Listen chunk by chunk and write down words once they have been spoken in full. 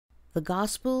The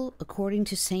Gospel according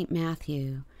to St.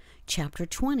 Matthew, chapter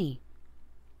 20.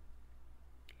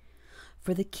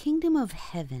 For the kingdom of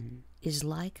heaven is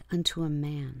like unto a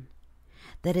man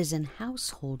that is an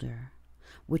householder,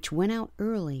 which went out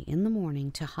early in the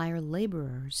morning to hire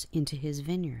laborers into his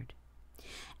vineyard.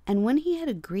 And when he had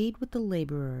agreed with the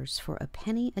laborers for a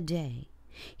penny a day,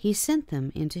 he sent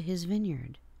them into his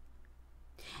vineyard.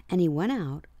 And he went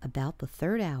out about the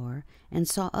third hour, and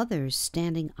saw others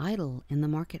standing idle in the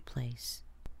marketplace,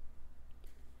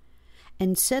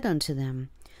 and said unto them,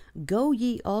 Go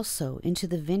ye also into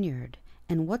the vineyard,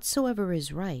 and whatsoever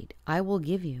is right I will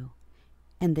give you.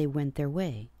 And they went their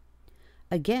way.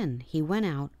 Again he went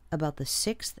out about the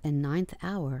 6th and 9th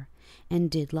hour, and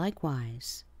did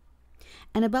likewise.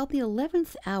 And about the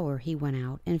 11th hour he went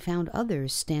out, and found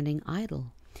others standing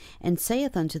idle, and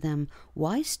saith unto them,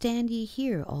 Why stand ye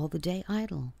here all the day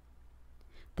idle?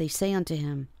 They say unto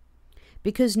him,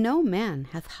 Because no man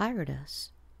hath hired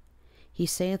us. He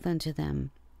saith unto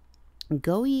them,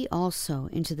 Go ye also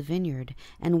into the vineyard,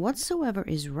 and whatsoever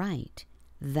is right,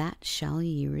 that shall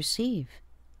ye receive.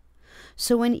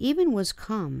 So when even was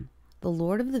come, the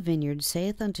Lord of the vineyard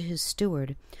saith unto his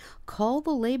steward, Call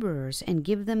the laborers, and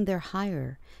give them their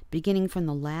hire, beginning from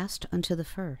the last unto the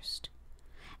first.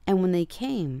 And when they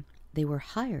came, they were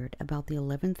hired about the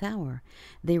 11th hour.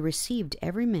 They received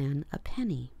every man a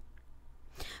penny.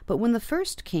 But when the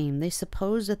first came, they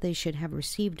supposed that they should have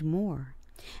received more,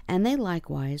 and they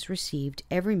likewise received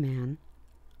every man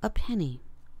a penny.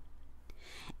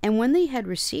 And when they had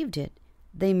received it,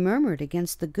 they murmured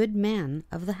against the good man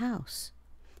of the house,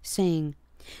 saying,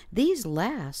 These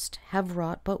last have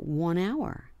wrought but 1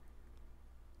 hour,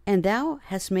 and thou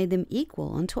hast made them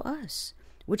equal unto us,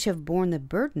 which have borne the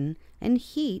burden and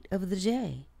heat of the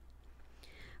day.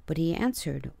 But he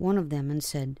answered one of them and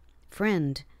said,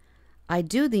 Friend, I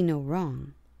do thee no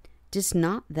wrong. Didst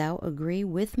not thou agree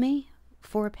with me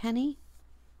for a penny?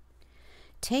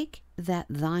 Take that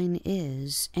thine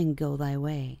is, and go thy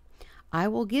way. I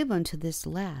will give unto this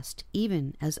last,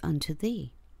 even as unto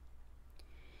thee.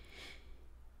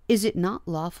 Is it not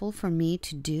lawful for me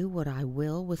to do what I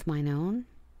will with mine own?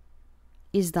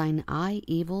 Is thine eye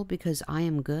evil because I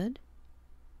am good?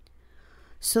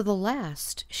 So the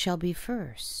last shall be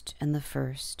first, and the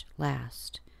first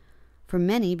last. For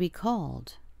many be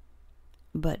called,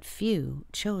 but few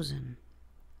chosen.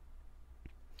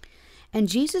 And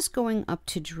Jesus, going up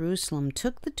to Jerusalem,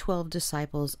 took the 12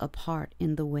 disciples apart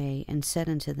in the way, and said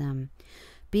unto them,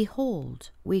 Behold,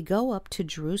 we go up to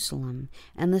Jerusalem,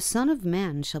 and the Son of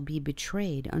Man shall be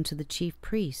betrayed unto the chief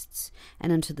priests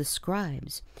and unto the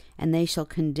scribes, and they shall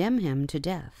condemn him to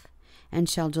death, and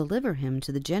shall deliver him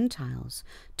to the Gentiles,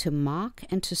 to mock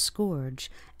and to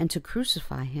scourge, and to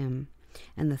crucify him,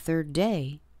 and the third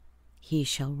day he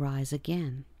shall rise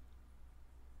again.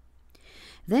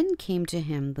 Then came to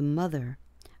him the mother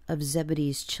of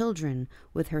Zebedee's children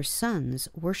with her sons,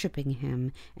 worshipping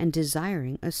him, and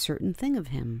desiring a certain thing of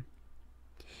him.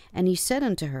 And he said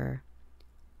unto her,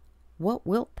 What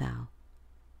wilt thou?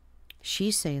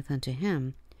 She saith unto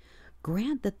him,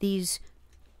 Grant that these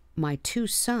my 2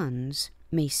 sons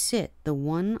may sit, the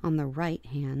one on the right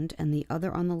hand, and the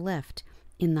other on the left,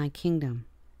 in thy kingdom.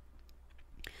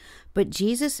 But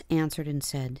Jesus answered and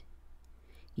said,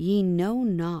 Ye know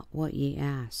not what ye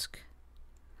ask.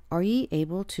 Are ye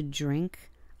able to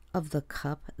drink of the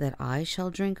cup that I shall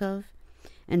drink of,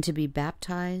 and to be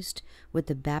baptized with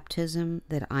the baptism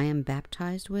that I am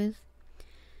baptized with?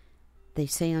 They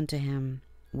say unto him,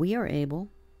 We are able.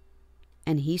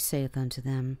 And he saith unto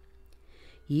them,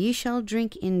 Ye shall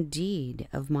drink indeed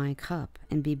of my cup,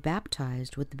 and be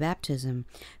baptized with the baptism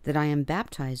that I am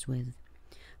baptized with.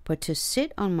 But to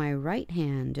sit on my right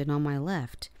hand and on my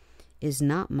left is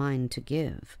not mine to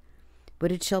give,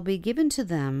 but it shall be given to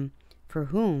them for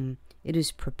whom it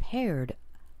is prepared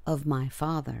of my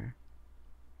Father.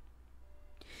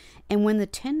 And when the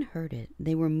 10 heard it,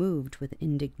 they were moved with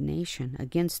indignation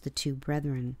against the 2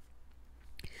 brethren.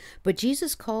 But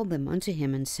Jesus called them unto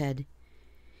him and said,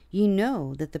 Ye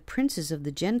know that the princes of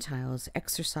the Gentiles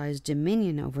exercise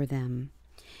dominion over them,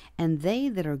 and they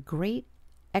that are great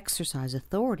exercise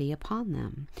authority upon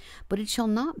them. But it shall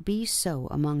not be so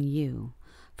among you.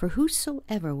 For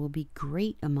whosoever will be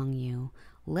great among you,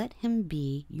 let him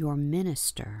be your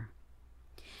minister.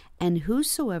 And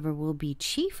whosoever will be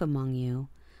chief among you,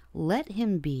 let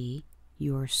him be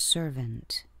your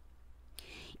servant.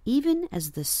 Even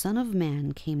as the Son of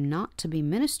Man came not to be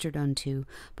ministered unto,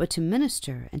 but to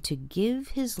minister, and to give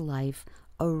his life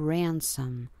a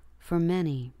ransom for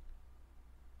many.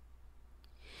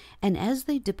 And as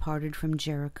they departed from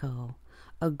Jericho,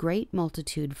 a great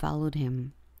multitude followed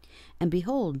him. And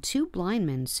behold, 2 blind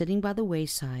men sitting by the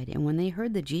wayside, and when they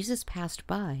heard that Jesus passed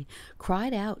by,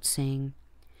 cried out, saying,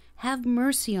 Have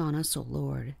mercy on us, O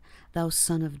Lord, thou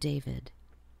Son of David.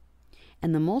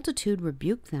 And the multitude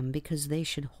rebuked them, because they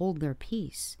should hold their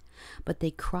peace. But they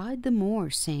cried the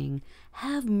more, saying,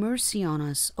 Have mercy on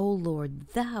us, O Lord,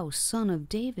 thou Son of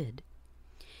David.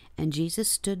 And Jesus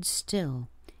stood still,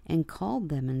 and called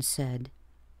them, and said,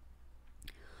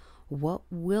 What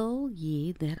will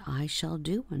ye that I shall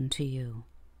do unto you?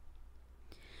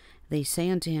 They say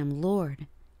unto him, Lord,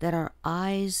 that our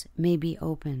eyes may be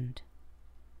opened.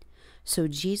 So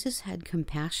Jesus had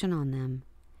compassion on them,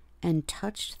 and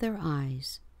touched their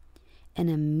eyes, and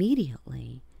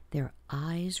immediately their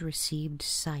eyes received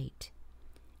sight,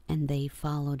 and they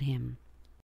followed him.